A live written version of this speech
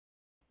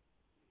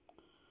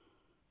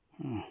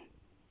Oh,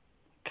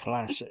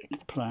 classic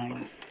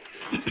playing.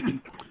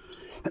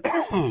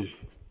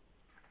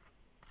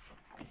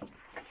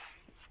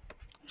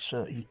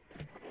 Certainly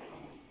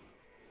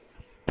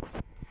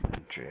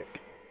magic.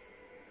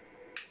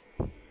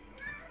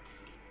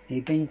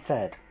 You been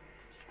fed?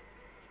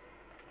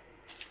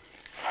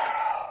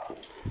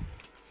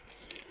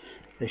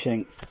 They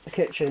think the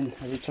kitchen,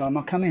 every time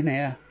I come in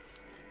here,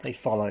 they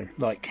follow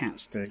like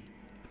cats do.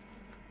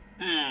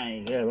 Ah,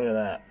 you go, look at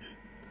that.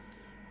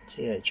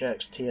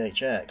 THX,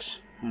 THX.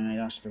 I mean,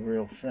 that's the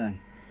real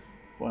thing.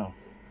 Well,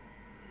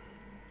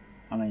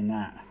 I mean,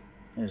 that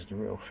is the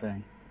real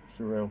thing. It's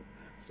the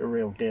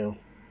real deal.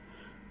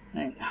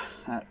 Ain't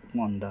that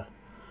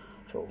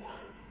wonderful?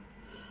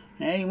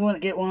 Yeah, you want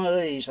to get one of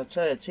these. I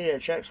tell you,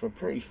 THX were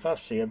pretty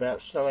fussy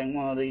about selling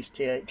one of these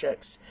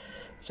THX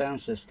sound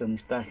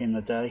systems back in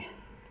the day.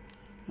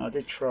 I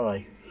did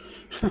try.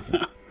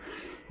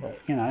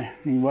 But, you know,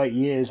 you wait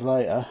years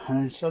later and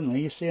then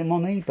suddenly you see them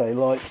on eBay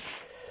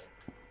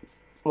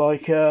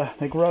like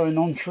they're growing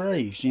on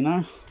trees, you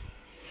know?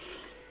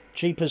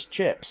 Cheap as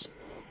chips.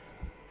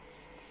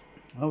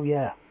 Oh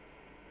yeah.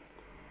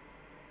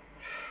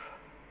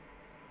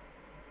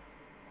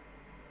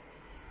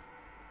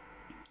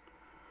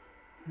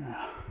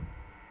 Yeah.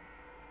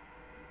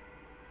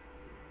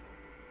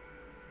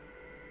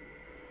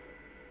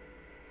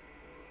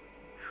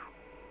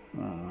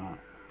 Alright.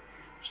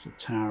 It's the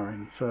Tower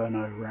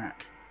Inferno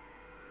rack.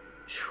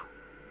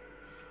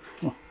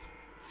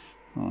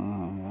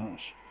 Oh,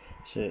 that's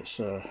see, it's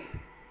got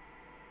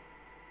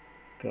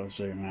to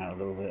zoom out a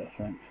little bit, I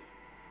think.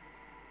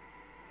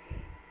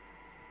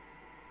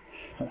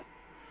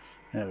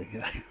 There we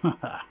go.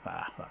 Look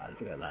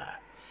at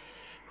that.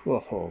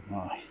 Oh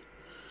my.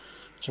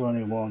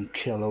 21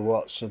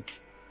 kilowatts of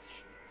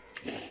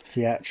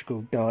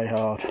theatrical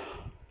die-hard.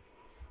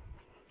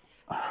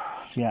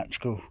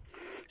 Theatrical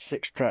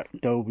 6-track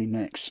Dolby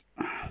mix.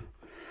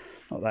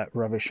 Not that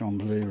rubbish on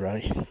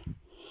Blu-ray.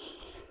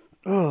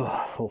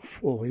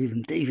 Or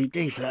even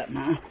DVD for that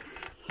matter.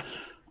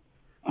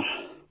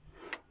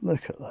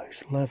 Look at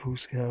those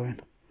levels going.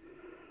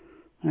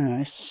 Anyway,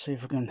 let's see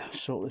if I can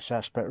sort this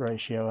aspect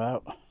ratio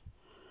out.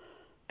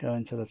 Go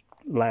into the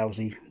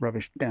lousy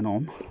rubbish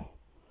Denon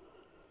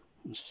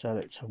and set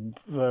it to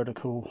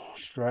vertical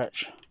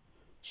stretch.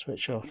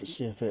 Switch off and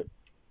see if it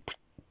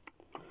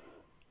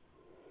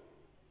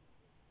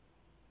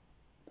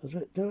does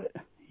it do it.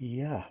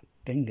 Yeah,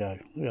 bingo.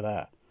 Look at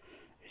that.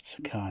 It's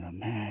a kind of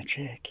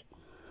magic.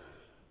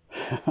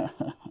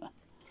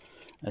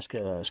 let's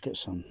get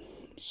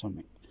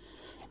something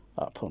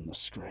up on the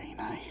screen,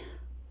 eh?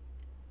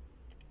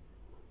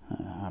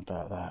 How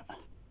about that?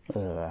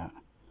 Look at that.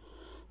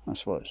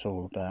 That's what it's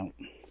all about.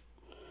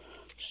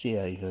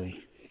 CAV.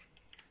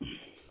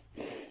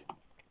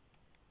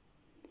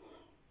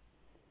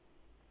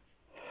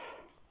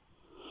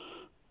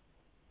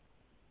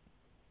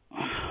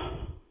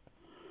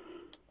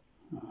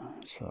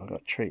 So I've got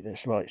to treat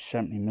this like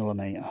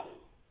 70mm. Let's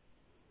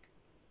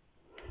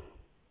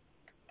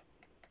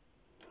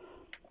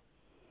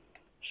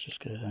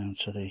just go down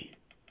to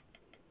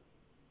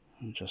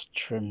and just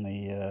trim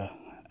the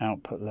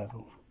output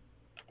level.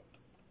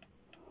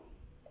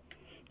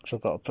 So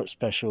I've got to put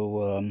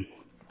special,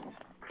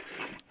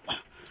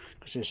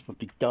 because this would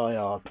be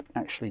diode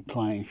actually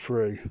playing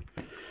through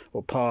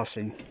or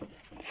passing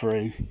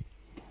through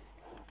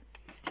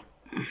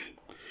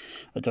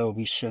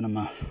Adobe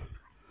Cinema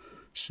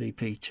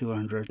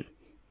CP200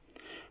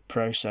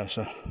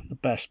 processor, the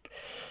best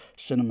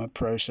cinema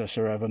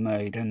processor ever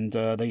made, and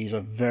these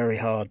are very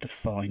hard to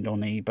find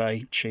on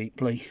eBay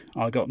cheaply.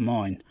 I got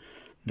mine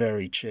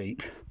very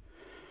cheap,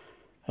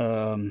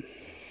 but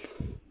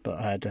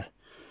I had it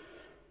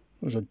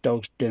was a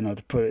dog's dinner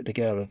to put it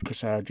together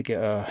because I had to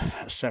get a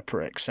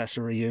separate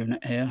accessory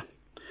unit here.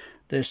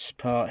 This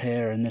part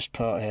here and this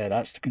part here,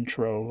 that's the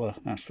controller,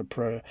 that's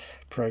the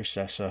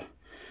processor.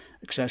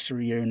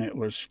 Accessory unit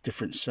was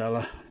different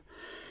seller.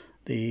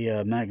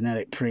 The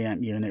magnetic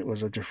preamp unit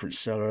was a different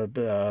seller,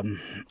 but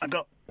I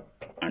got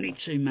only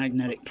 2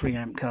 magnetic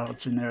preamp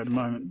cards in there at the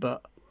moment,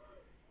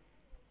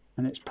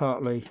 and it's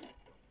partly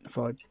if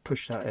I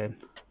push that in,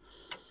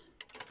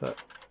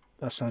 but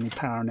that's only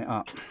powering it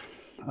up.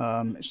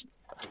 It's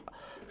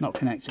not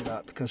connected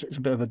up because it's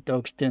a bit of a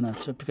dog's dinner,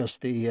 because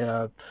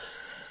the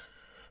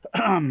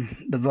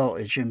the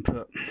voltage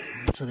input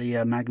to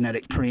the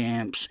magnetic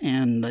preamps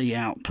and the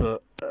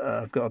output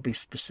have got to be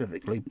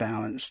specifically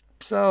balanced.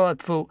 So I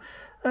thought,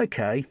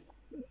 okay,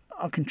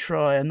 I can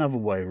try another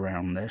way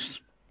around this,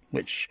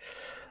 which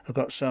I've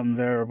got some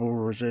variable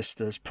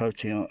resistors,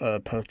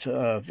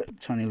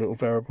 tiny little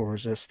variable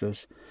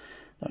resistors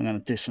that I'm going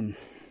to do some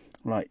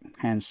like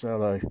Han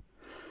Solo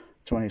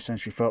 20th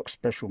Century Fox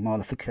special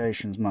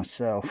modifications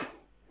myself.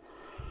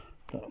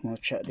 But I'm going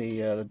to check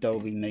the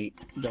Dolby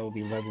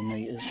level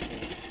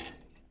meters.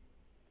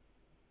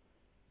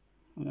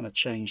 I'm going to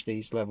change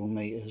these level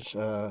meters,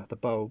 the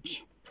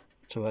bulbs,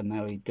 to an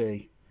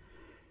LED,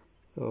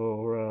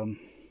 or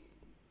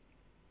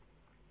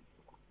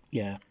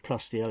yeah,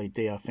 plus the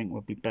LED I think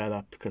would be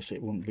better because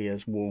it wouldn't be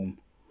as warm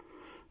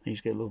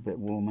These get a little bit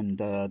warm, and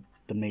the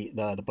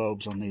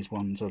bulbs on these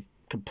ones are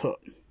kaput.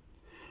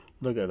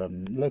 Look at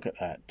them. Look at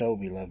that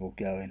Dolby level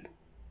going.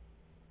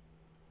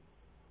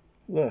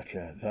 Look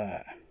at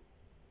that.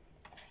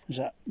 Is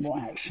that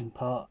what action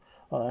part?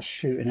 Oh, that's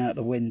shooting out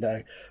the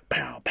window.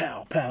 Pow,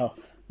 pow, pow.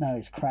 Now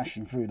it's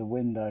crashing through the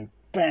window.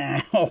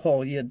 Bam!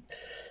 Oh,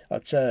 I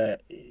tell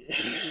you,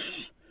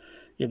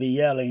 you'll be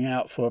yelling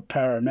out for a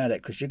paramedic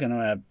because you're going to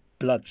have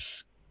blood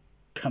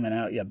coming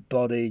out your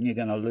body, and you're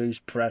going to lose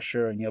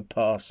pressure and you'll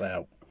pass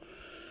out.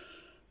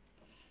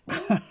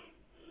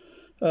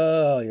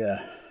 Oh,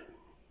 yeah.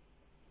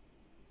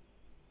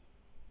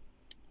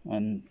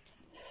 And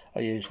I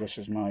use this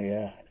as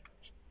my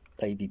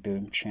baby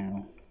boom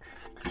channel.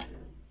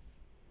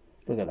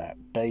 Look at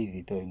that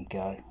baby boom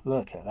go.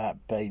 Look at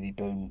that baby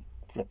boom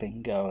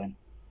flipping going.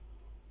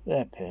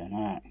 They're paying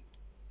that.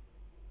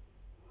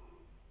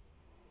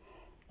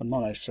 The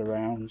mono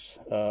surrounds,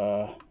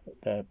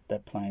 they're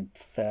playing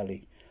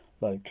fairly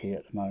low key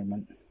at the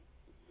moment.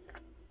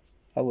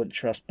 I wouldn't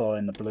trust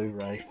buying the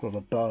Blu-ray with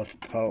a barge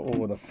pole or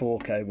with a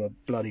 4K with a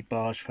bloody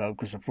barge pole,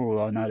 because for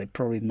all I know they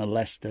probably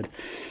molested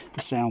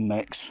the sound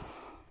mix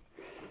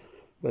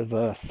with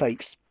a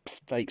fake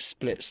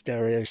split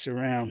stereo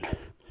surround.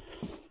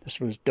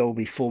 This was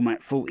Dolby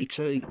Format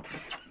 42.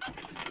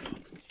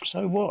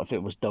 So what if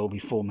it was Dolby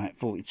Format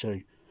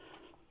 42?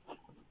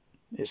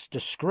 It's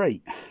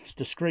discrete. It's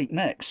discrete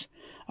mix.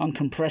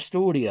 Uncompressed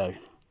audio.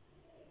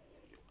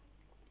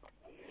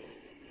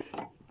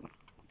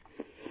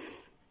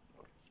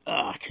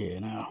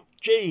 Fucking hell.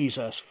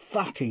 Jesus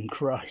fucking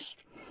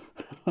Christ.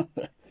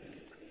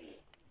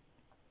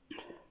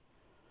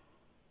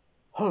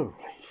 Holy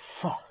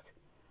fuck.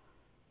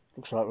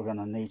 Looks like we're going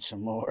to need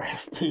some more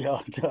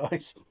FBI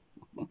guys.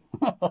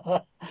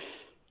 Ah!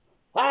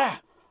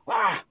 Ah!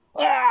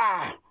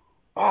 Ah!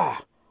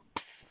 Ah!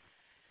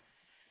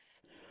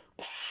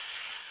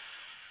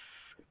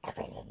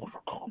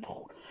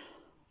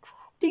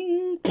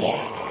 Ding!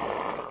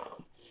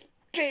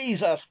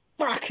 Jesus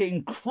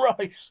fucking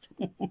Christ!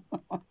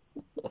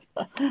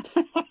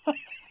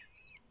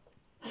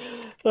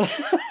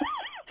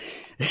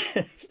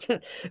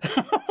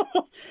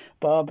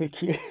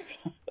 Barbecue.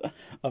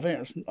 I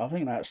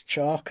think that's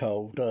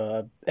charcoal.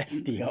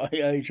 FBI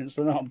agents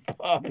are not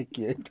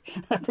barbecued.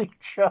 I think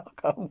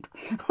charcoal.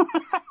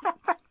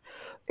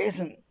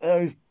 Isn't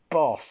those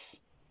Boss?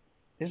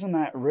 Isn't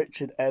that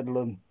Richard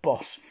Edlund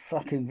Boss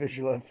fucking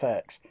visual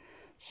effects?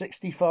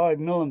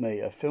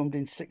 65mm, filmed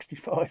in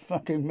 65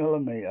 fucking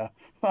millimeter.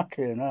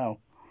 Fucking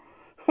hell.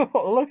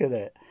 Look at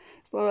it.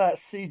 It's like that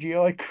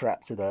CGI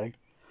crap today.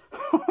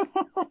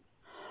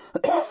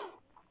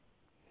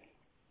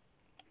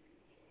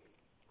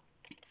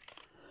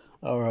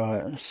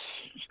 Alright,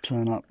 let's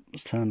turn the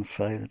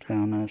fader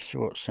down there, see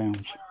what it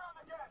sounds.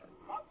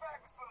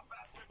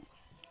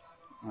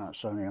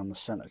 It's only on the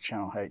center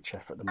channel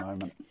HF at the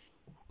moment.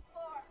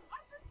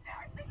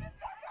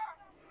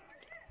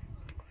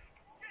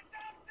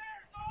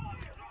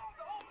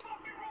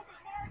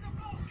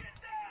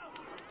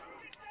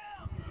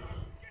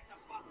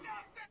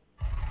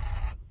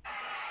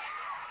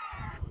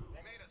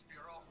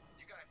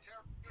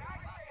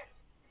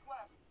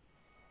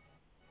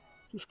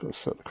 Just got to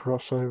set the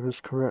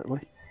crossovers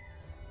correctly.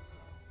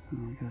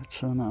 There we go,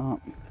 turn that up.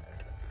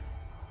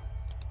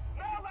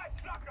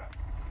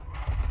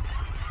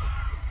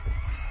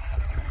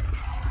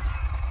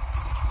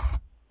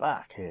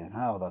 Back here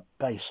now, the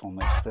bass on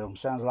this film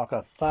sounds like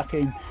a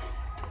fucking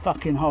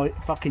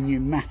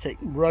pneumatic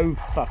road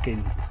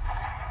fucking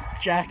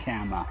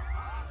jackhammer.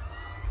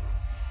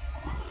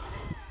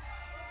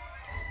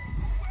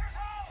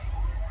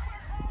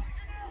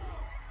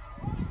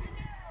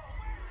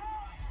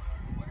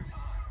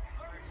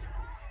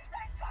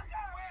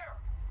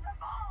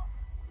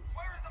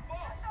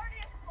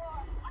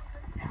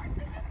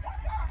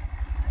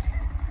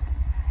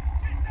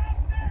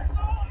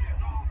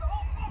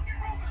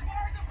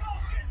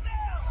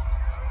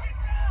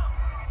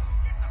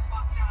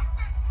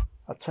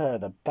 I tell you,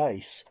 the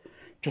bass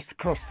just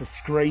across the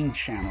screen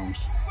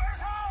channels,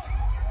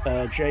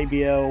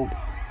 JBL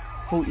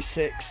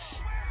 46,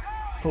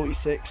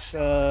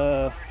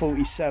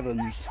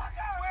 47s,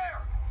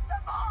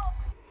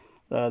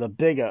 the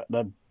bigger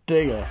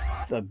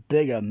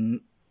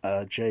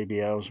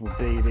JBLs would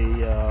be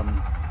the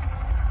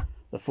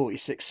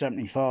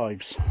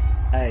 4675s.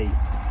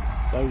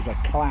 Those are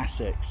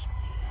classics,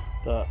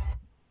 but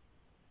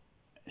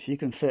if you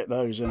can fit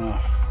those in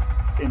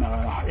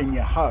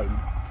your home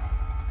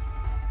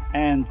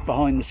and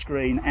behind the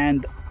screen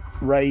and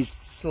raised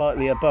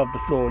slightly above the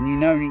floor, and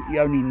you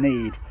only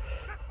need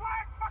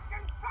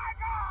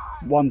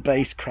one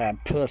bass cab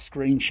per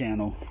screen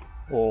channel,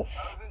 or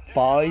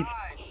 5.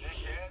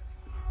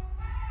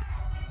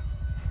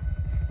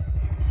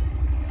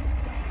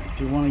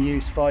 If you want to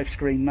use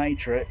 5-screen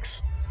matrix,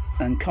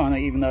 and kind of,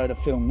 even though the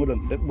film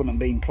wouldn't have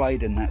been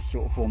played in that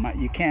sort of format,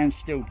 you can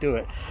still do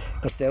it,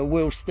 because there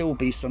will still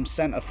be some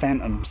center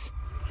phantoms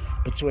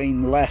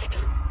between left,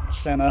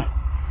 center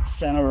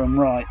and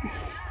right.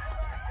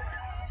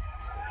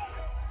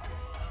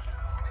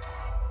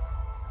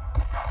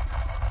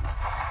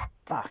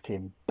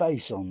 fucking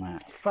bass on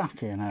that.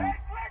 Fucking hell. I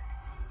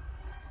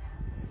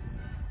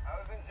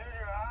was in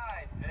junior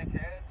high,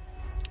 dickhead.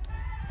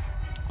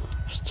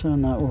 Just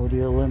turn that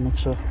audio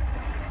limiter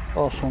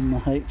off on the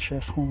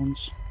HF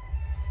horns.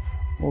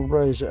 We'll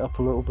raise it up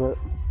a little bit.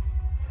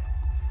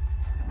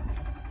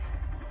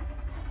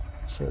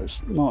 So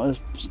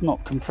it's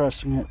not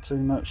compressing it too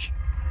much.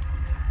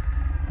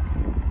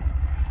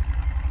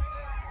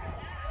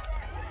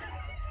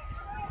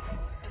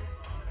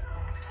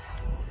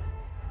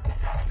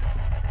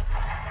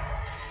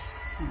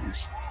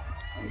 Let's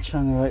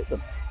attenuate the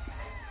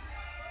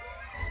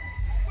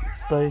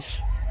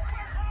bass.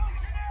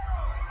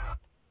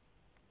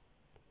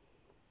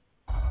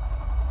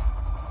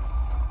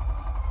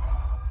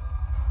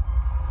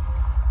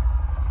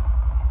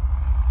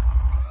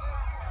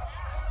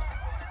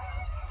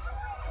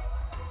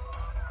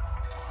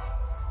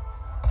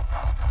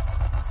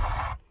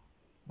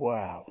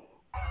 Wow.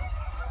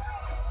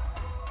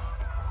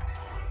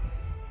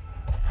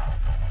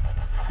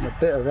 And a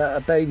bit of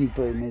that, a baby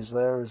boom is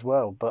there as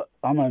well, but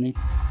I'm only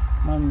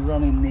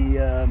running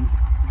the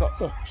got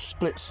the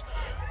splits.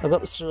 I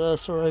got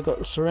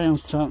the surround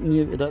sound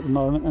muted at the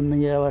moment and the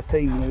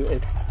LFE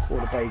muted for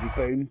the baby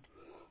boom.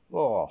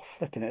 Oh,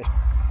 flipping it,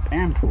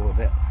 ample of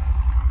it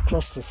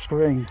across the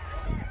screen.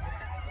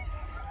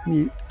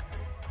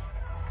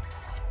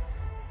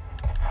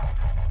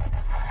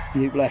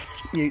 Mute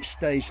left, mute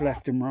stage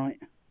left and right.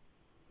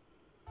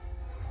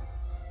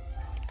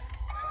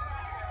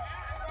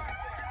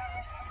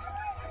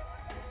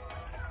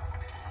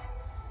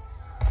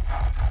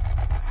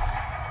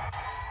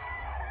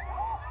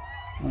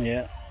 Oh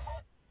yeah,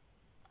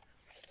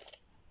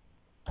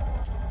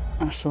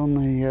 that's on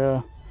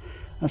the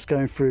that's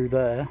going through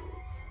there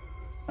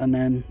and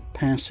then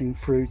passing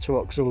through to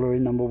auxiliary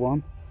number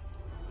 1.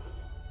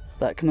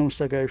 That can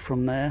also go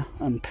from there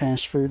and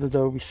pass through the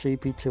Dolby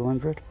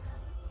CP200.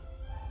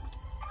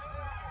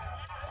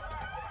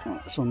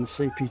 It's on the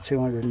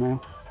CP200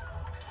 now.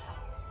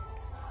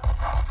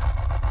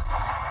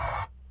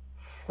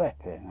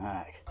 Flipping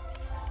heck.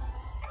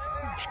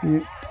 Let's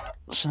mute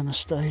center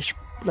stage,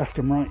 left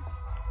and right.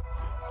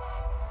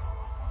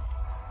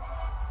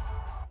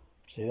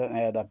 See that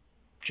there, the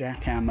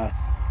jackhammer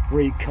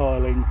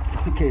recoiling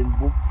fucking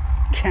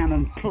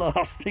cannon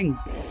blasting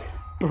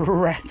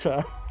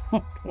Beretta.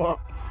 What?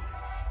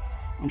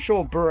 I'm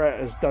sure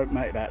Berettas don't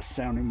make that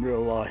sound in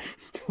real life.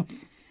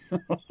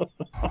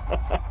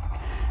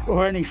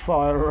 Or any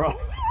firearm.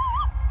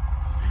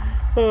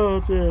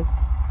 Oh dear.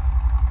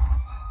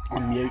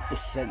 Unmute the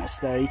center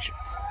stage.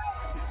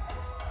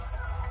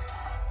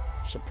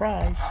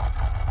 Surprise.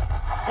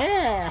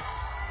 Yeah.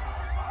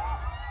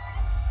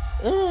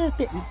 Oh, a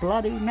bit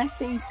bloody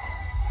messy.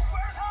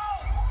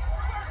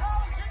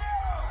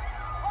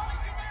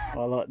 I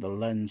like the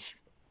lens,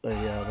 the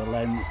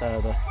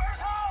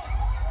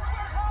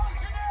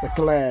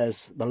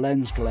glares, the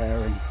lens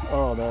glaring.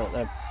 Oh,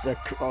 they're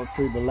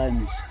through the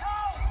lens,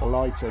 the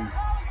lighting.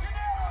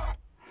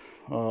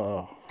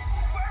 Oh,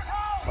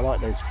 I like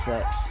those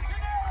effects.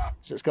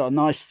 So it's got a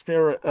nice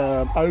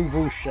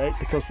oval shape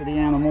because of the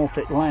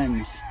anamorphic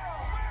lens.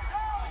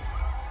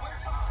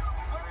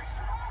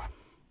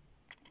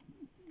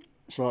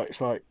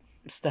 It's like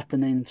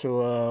stepping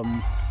into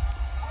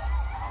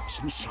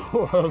some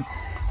sort of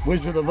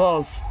Wizard of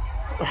Oz.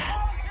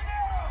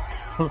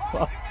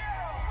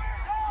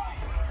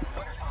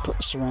 Put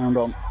the surround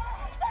on.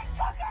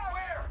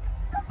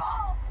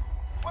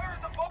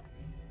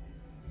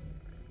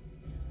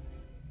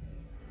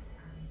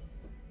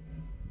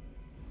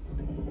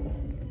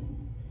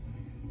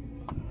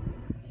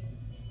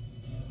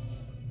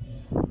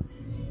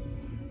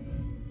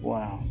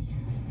 Wow.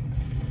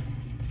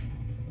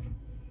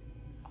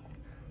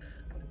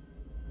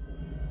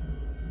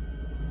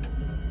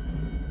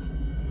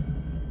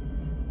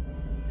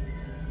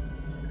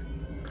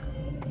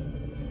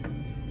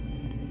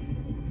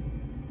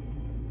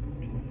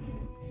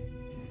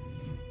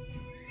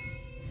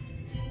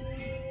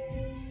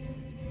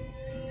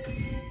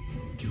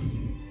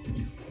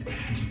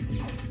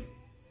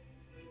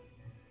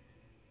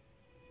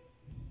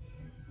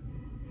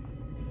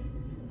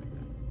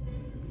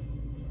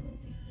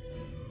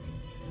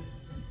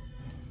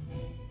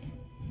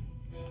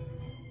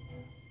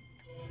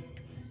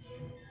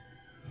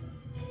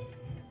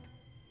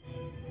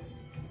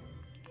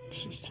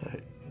 Let's just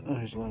take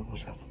those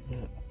levels up a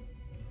bit.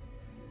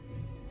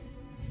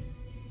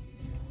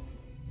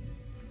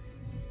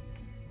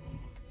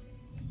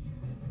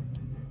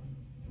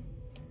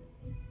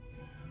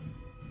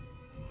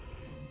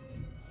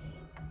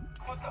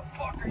 What the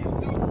fuck are you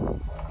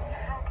doing?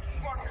 How the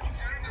fuck did you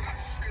get into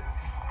this shit?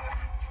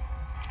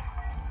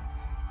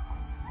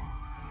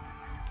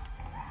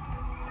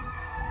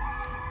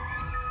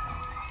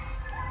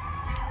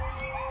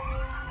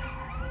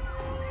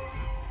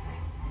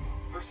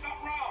 There's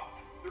something wrong.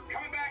 They're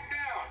coming back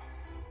down.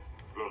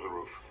 Blow the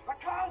roof. The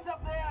clouds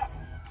up there.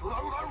 Blow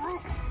the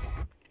roof.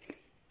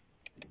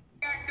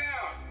 Back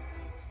down.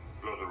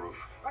 Blow the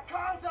roof. The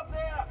clouds up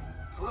there.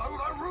 Blow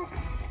the roof.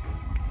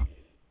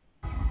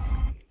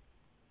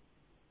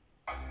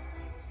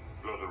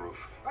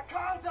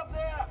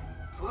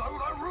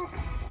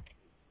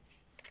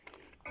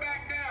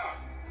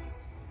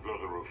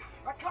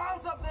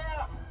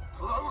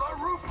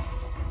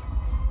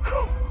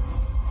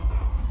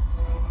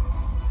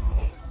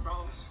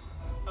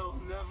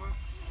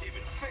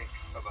 even think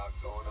about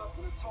going up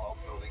in a tall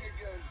building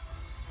again.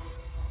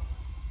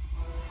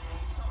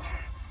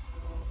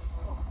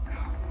 Oh,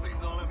 God, please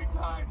don't let me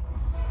die.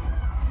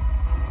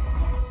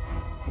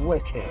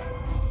 Wicked.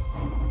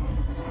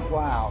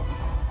 Wow.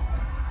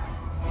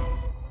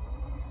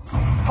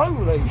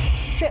 Holy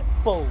shit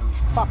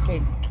balls,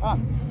 fucking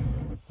cunt.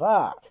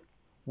 Fuck.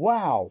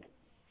 Wow.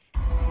 I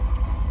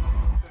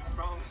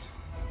promise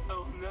I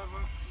will never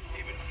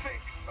even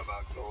think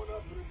about going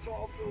up in a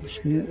tall building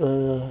again.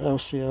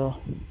 LCR.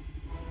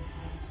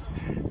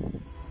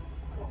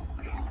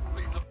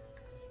 Please don't.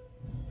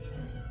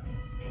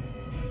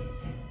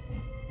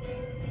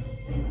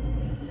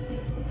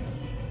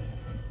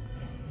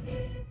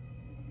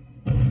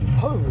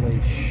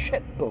 Holy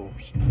shit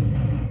balls.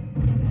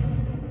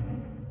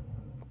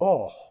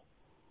 Oh,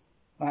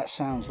 that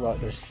sounds like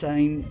the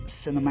same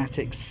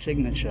cinematic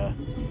signature.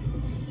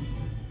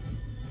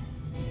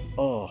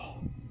 Oh,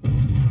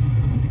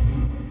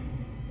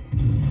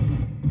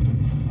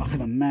 I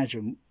can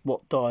imagine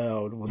what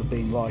diode would have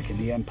been like in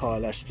the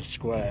Empire Leicester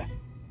Square.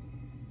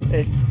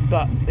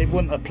 But it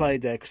wouldn't have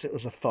played there because it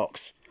was a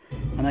Fox,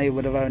 and they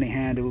would have only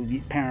handled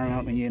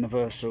Paramount and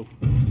Universal.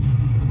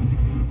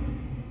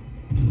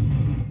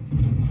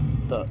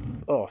 But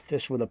oh, if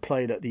this would have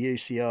played at the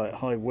UCI at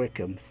High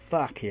Wycombe,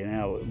 fucking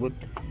hell, it would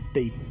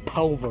be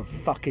pulver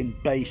fucking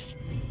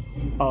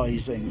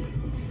bass-izing.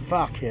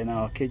 Fucking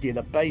hell, kid you,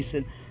 the bass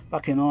in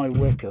fucking High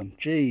Wycombe.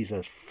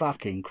 Jesus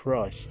fucking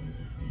Christ.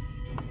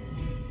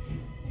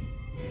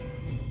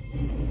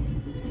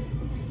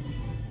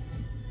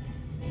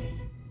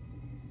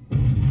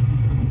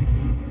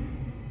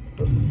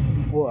 But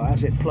well,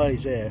 as it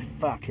plays here,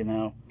 fucking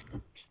hell,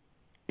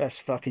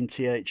 best fucking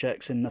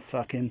THX in the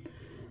fucking,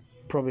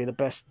 probably the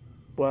best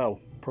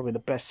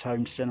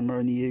home cinema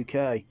in the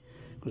UK,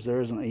 because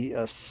there isn't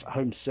a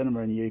home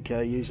cinema in the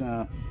UK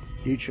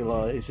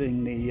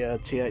utilising the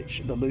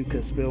the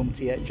Lucasfilm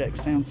THX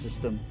sound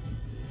system.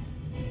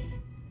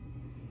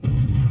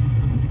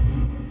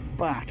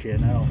 Fucking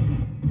hell.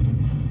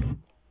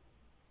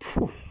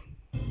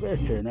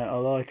 Flipping it, I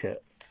like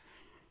it.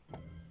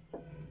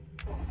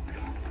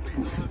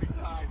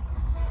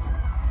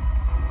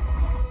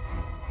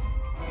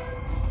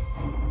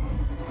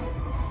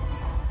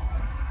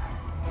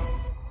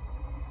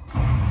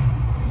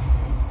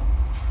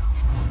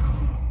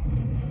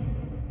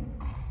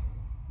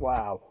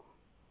 Wow.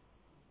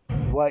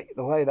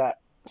 The way that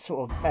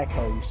sort of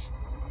echoes.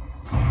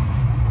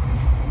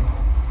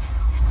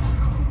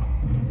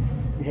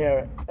 You hear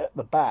it at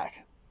the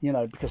back, you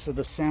know, because of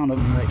the sound of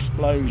an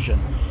explosion,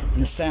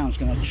 and the sound's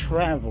going to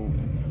travel,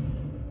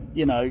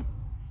 you know.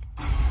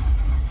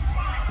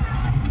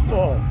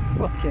 Oh,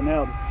 fucking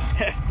hell.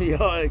 FBI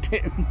are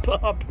getting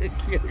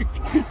barbecued.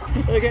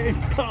 They're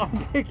getting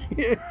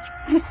barbecued.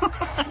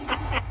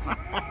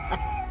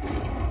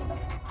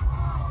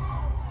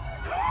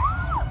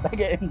 They're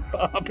getting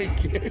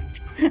barbecued.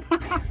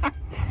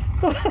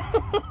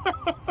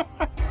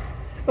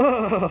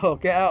 Oh,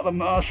 get out the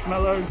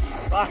marshmallows.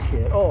 Fuck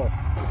it. Oh,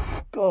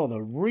 God,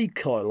 the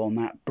recoil on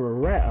that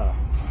Beretta.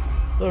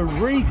 The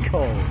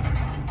recoil.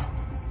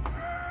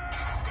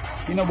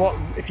 You know what?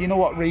 If you know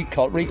what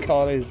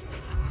recoil is,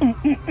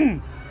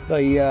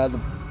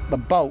 the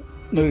bolt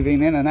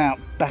moving in and out,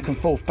 back and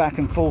forth,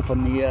 and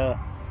the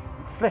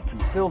flipping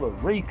feel the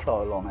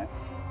recoil on it.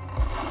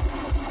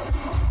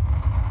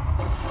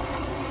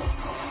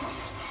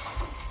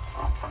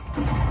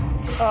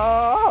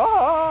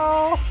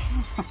 Oh,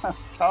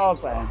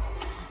 Tarzan.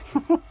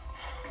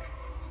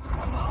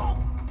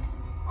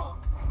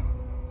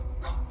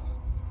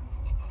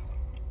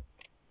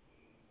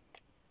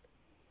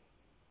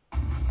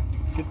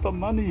 Get the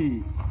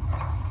money.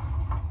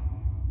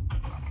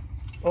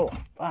 Oh,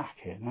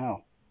 fucking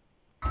hell.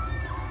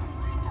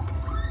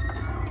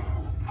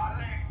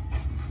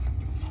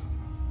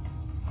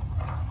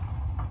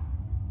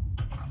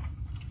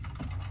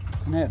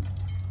 And then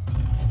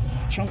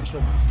chunks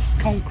of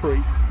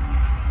concrete.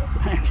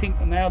 I think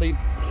now the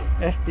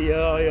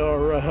FBI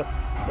are a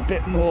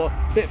bit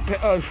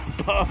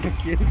over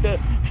barbecue the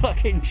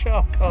fucking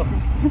charcoal.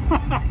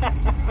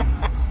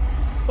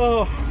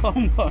 Oh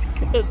my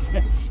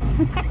goodness.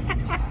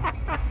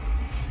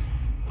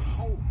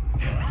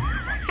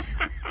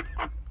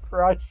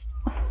 Christ.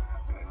 I'm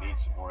gonna need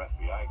some more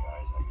FBI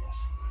guys, I guess.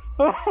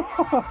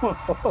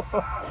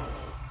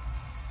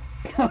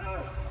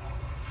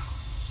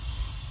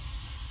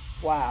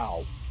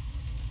 Wow.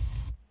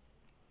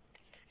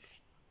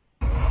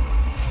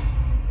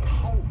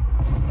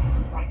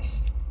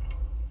 Christ.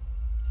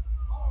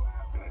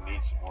 I'm gonna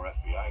need some more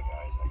FBI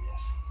guys, I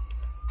guess.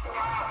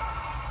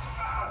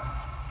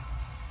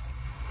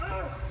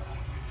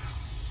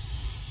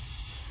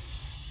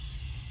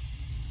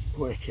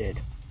 Wicked.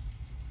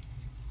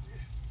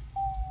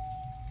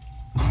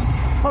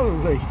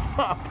 Holy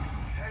fuck.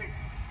 Hey,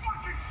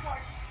 fucking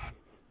Christ.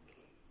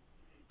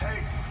 Hey,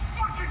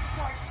 fucking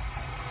Christ.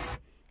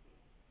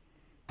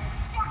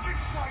 Fucking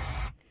Christ.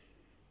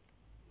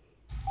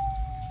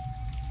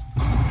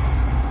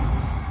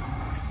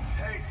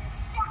 Hey,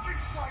 fucking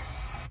Christ.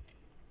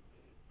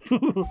 Hey,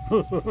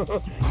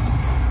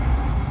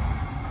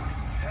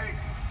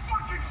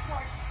 fucking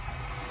Christ!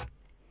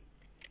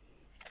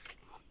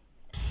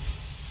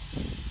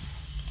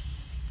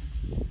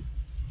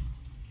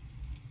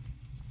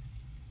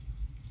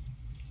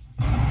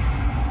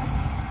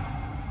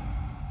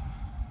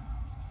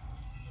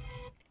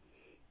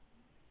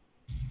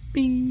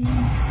 Bing.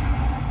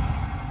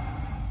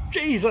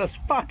 Jesus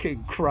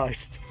fucking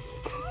Christ.